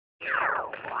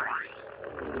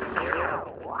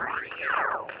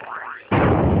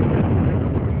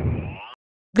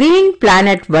Green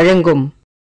planet வழங்கும்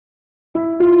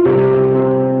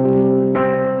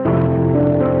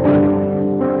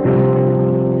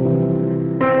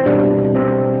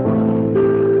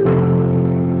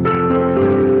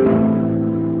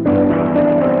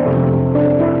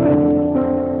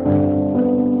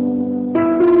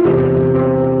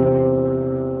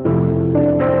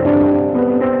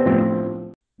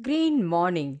green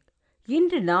morning.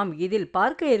 இன்று நாம் இதில்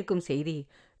பார்க்க இருக்கும் செய்தி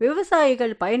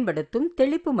விவசாயிகள் பயன்படுத்தும்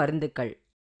தெளிப்பு மருந்துகள்.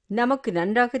 நமக்கு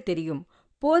நன்றாக தெரியும்,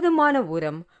 போதுமான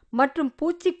உரம் மற்றும்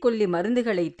பூச்சிக்கொல்லி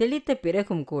மருந்துகளை தெளித்த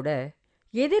பிறகும் கூட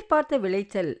எதிர்பார்த்த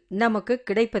விளைச்சல் நமக்கு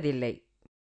கிடைப்பதில்லை.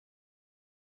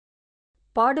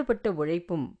 பாடுபட்ட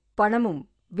உழைப்பும் பணமும்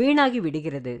வீணாகி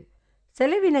விடுகிறது.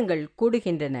 செலவினங்கள்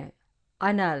கூடுகின்றன,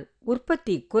 ஆனால்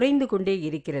உற்பத்தி குறைந்து கொண்டே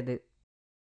இருக்கிறது.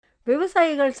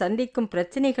 விவசாயிகள் சந்திக்கும்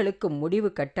பிரச்சினைகளுக்கு முடிவு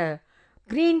கட்ட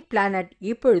கிரீன் பிளானட்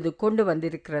இப்பொழுது கொண்டு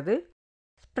வந்திருக்கிறது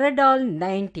ஸ்ப்ரெடால்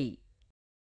 90.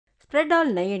 ஸ்ப்ரெடால்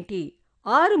 90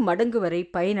 6 மடங்கு வரை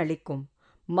பயனளிக்கும்.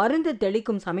 மருந்து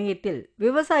தெளிக்கும் சமயத்தில்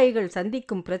விவசாயிகள்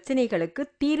சந்திக்கும் பிரச்சினைகளுக்கு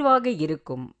தீர்வாக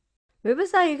இருக்கும்.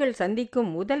 விவசாயிகள் சந்திக்கும்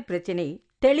முதல் பிரச்சினை,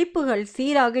 தெளிப்புகள்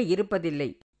சீராக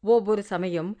இருப்பதில்லை. ஒவ்வொரு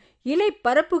சமயம் இலை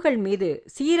பரப்புகள் மீது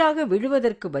சீராக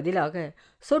விழுவதற்கு பதிலாக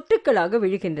சொட்டுக்களாக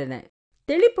விழுகின்றன.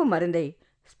 தெளிப்பு மருந்தை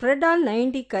ஸ்ப்ரெடால்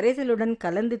 90 கரைசலுடன்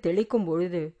கலந்து தெளிக்கும்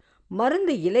பொழுது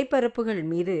மருந்து இலைப்பரப்புகள்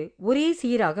மீது ஒரே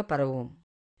சீராக பரவும்.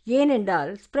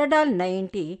 ஏனென்றால் ஸ்ப்ரெடால்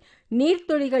 90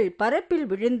 நீர்த்துளிகள் பரப்பில்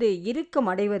விழுந்து இறுக்கம்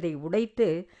அடைவதை உடைத்து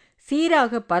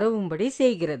சீராக பரவும்படி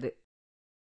செய்கிறது.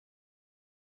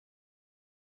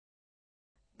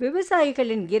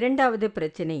 விவசாயிகளின் இரண்டாவது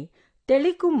பிரச்சினை,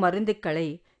 தெளிக்கும் மருந்துக்களை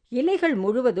இலைகள்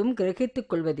முழுவதும்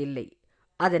கிரகித்துக் கொள்வதில்லை.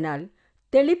 அதனால்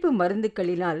தெளிப்பு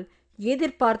மருந்துகளினால்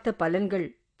எதிர்பார்த்த பலன்கள்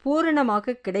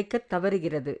பூரணமாக கிடைக்க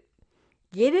தவறுகிறது.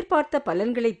 எதிர்பார்த்த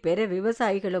பலன்களை பெற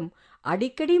விவசாயிகளும்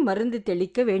அடிக்கடி மருந்து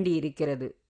தெளிக்க வேண்டியிருக்கிறது.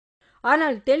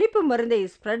 ஆனால் தெளிப்பு மருந்தை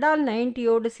ஸ்ப்ரெடால்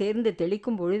 90யோடு சேர்ந்து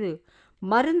தெளிக்கும் பொழுது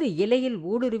மருந்து இலையில்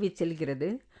ஊடுருவி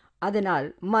செல்கிறது. அதனால்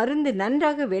மருந்து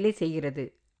நன்றாக வேலை செய்கிறது.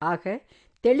 ஆக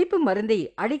தெளிப்பு மருந்தை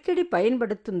அடிக்கடி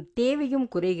பயன்படுத்தும்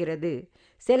தேவையும் குறைகிறது,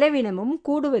 செலவினமும்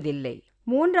கூடுவதில்லை.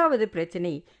 மூன்றாவது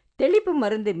பிரச்சினை, தெளிப்பு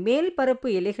மருந்து மேல் பரப்பு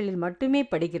இலைகளில் மட்டுமே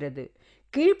படுகிறது.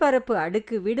 கீழ்பரப்பு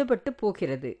அடுக்கு விடுபட்டு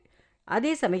போகிறது.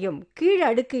 அதே சமயம் கீழ்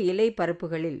அடுக்கு இலை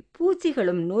பரப்புகளில்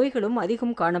பூச்சிகளும் நோய்களும்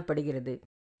அதிகம் காணப்படுகிறது.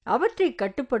 அவற்றை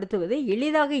கட்டுப்படுத்துவது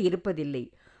எளிதாக இருப்பதில்லை.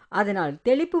 அதனால்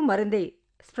தெளிப்பு மருந்தை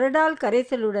ஸ்ப்ரெடால்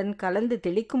கரைசலுடன் கலந்து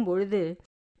தெளிக்கும் பொழுது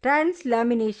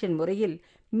டிரான்ஸ்லாமினேஷன் முறையில்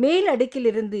மேல்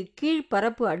அடுக்கிலிருந்து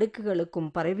கீழ்பரப்பு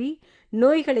அடுக்குகளுக்கும் பரவி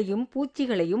நோய்களையும்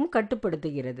பூச்சிகளையும்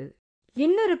கட்டுப்படுத்துகிறது.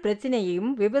 இன்னொரு பிரச்சனையையும்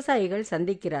விவசாயிகள்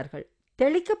சந்திக்கிறார்கள்.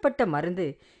 தெளிக்கப்பட்ட மருந்து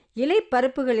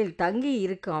இலைப்பரப்புகளில் தங்கி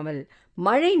இருக்காமல்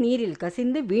மழை நீரில்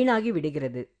கசிந்து வீணாகி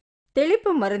விடுகிறது.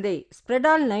 தெளிப்பு மருந்தை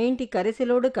ஸ்ப்ரெடால் 90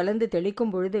 கரைசலோடு கலந்து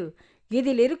தெளிக்கும் பொழுது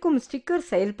இதில் இருக்கும் ஸ்டிக்கர்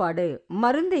செயல்பாடு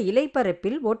மருந்து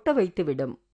இலைப்பரப்பில் ஒட்ட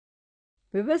வைத்துவிடும்.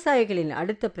 விவசாயிகளின்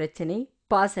அடுத்த பிரச்சனை,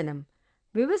 பாசனம்.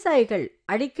 விவசாயிகள்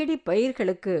அடிக்கடி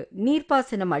பயிர்களுக்கு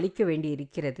நீர்ப்பாசனம் அளிக்க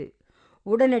வேண்டியிருக்கிறது.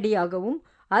 உடனடியாகவும்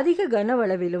அதிக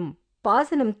கனவளவிலும்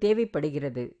பாசனம்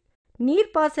தேவைப்படுகிறது.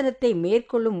 நீர்ப்பாசனத்தை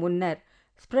மேற்கொள்ளும் முன்னர்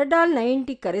ஸ்ப்ரெடால்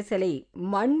 90 கரைசலை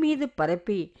மண் மீது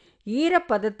பரப்பி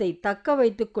ஈரப்பதத்தை தக்க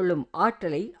வைத்துக் கொள்ளும்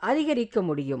ஆற்றலை அதிகரிக்க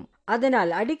முடியும்.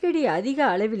 அதனால் அடிக்கடி அதிக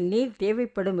அளவில் நீர்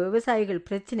தேவைப்படும் விவசாயிகள்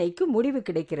பிரச்சினைக்கு முடிவு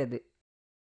கிடைக்கிறது.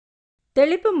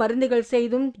 தெளிப்பு மருந்துகள்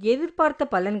செய்தும் எதிர்பார்த்த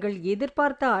பலன்கள்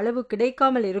எதிர்பார்த்த அளவு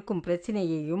கிடைக்காமல் இருக்கும்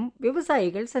பிரச்சினையையும்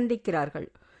விவசாயிகள் சந்திக்கிறார்கள்.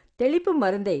 தெளிப்பு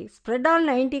மருந்தை ஸ்ப்ரெடால்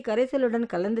 90 கரைசலுடன்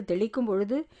கலந்து தெளிக்கும்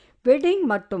பொழுது வெட்டிங்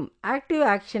மற்றும் ஆக்டிவ்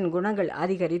ஆக்ஷன் குணங்கள்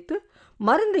அதிகரித்து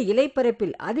மருந்து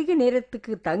இலைப்பரப்பில் அதிக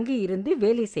நேரத்துக்கு தங்கி இருந்து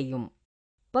வேலை செய்யும்.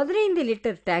 15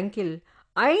 லிட்டர் டேங்கில்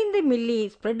 5 மில்லி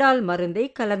ஸ்ப்ரெடால் மருந்தை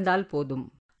கலந்தால் போதும்.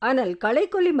 ஆனால்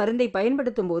களைக்கொல்லி மருந்தை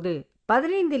பயன்படுத்தும் போது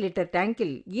 15 லிட்டர்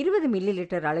டேங்கில் 20 மில்லி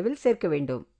லிட்டர் அளவில் சேர்க்க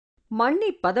வேண்டும்.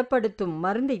 மண்ணை பதப்படுத்தும்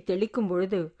மருந்தை தெளிக்கும்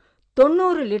பொழுது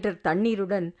 90 லிட்டர்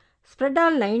தண்ணீருடன்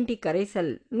ஸ்ப்ரெடால் 90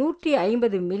 கரைசல்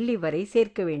 150 மில்லி வரை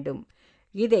சேர்க்க வேண்டும்.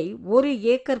 இதை 1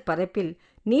 ஏக்கர் பரப்பில்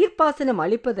நீர்ப்பாசனம்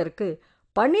அளிப்பதற்கு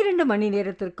 12 மணி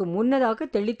நேரத்திற்கு முன்னதாக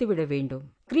தெளித்துவிட வேண்டும்.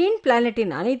 கிரீன்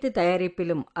பிளானட்டின் அனைத்து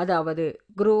தயாரிப்பிலும், அதாவது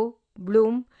க்ரோ,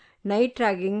 ப்ளூம்,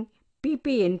 நைட்ராகிங்,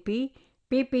 பிபிஎன்பி,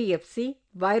 பிபிஎஃப்சி,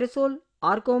 வைரசோல்,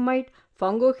 ஆர்கோமைட்,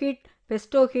 ஃபங்கோஹிட்,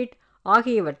 பெஸ்டோஹிட்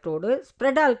ஆகியவற்றோடு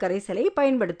ஸ்ப்ரெடால் கரைசலை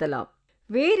பயன்படுத்தலாம்.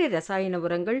 வேறு ரசாயன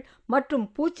உரங்கள் மற்றும்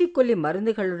பூச்சிக்கொல்லி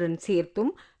மருந்துகளுடன்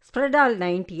சேர்த்தும் ஸ்ப்ரெடால்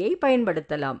 90ஐ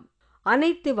பயன்படுத்தலாம்.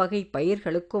 அனைத்து வகை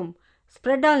பயிர்களுக்கும்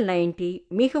ஸ்ப்ரெடால் 90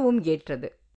 மிகவும் ஏற்றது.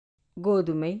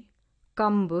 கோதுமை,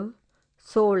 கம்பு,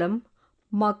 சோளம்,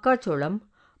 மக்காச்சோளம்,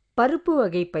 பருப்பு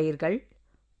வகை பயிர்கள்,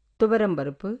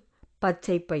 துவரம்பருப்பு,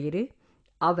 பச்சை பயிறு,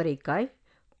 அவரைக்காய்,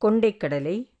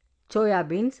 கொண்டைக்கடலை,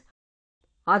 சோயாபீன்ஸ்,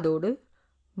 அதோடு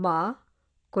மா,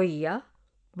 கொய்யா,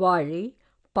 வாழை,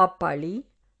 பப்பாளி,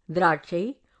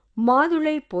 திராட்சை,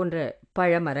 மாதுளை போன்ற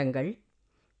பழமரங்கள்,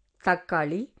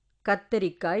 தக்காளி,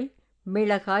 கத்தரிக்காய்,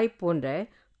 மிளகாய் போன்ற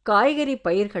காய்கறி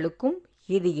பயிர்களுக்கும்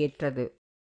இது ஏற்றது.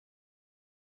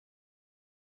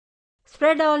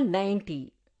 ஸ்ப்ரெடால்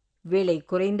 90 விலை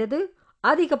குறைந்தது,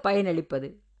 அதிக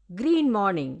பயனளிப்பது. Green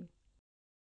morning.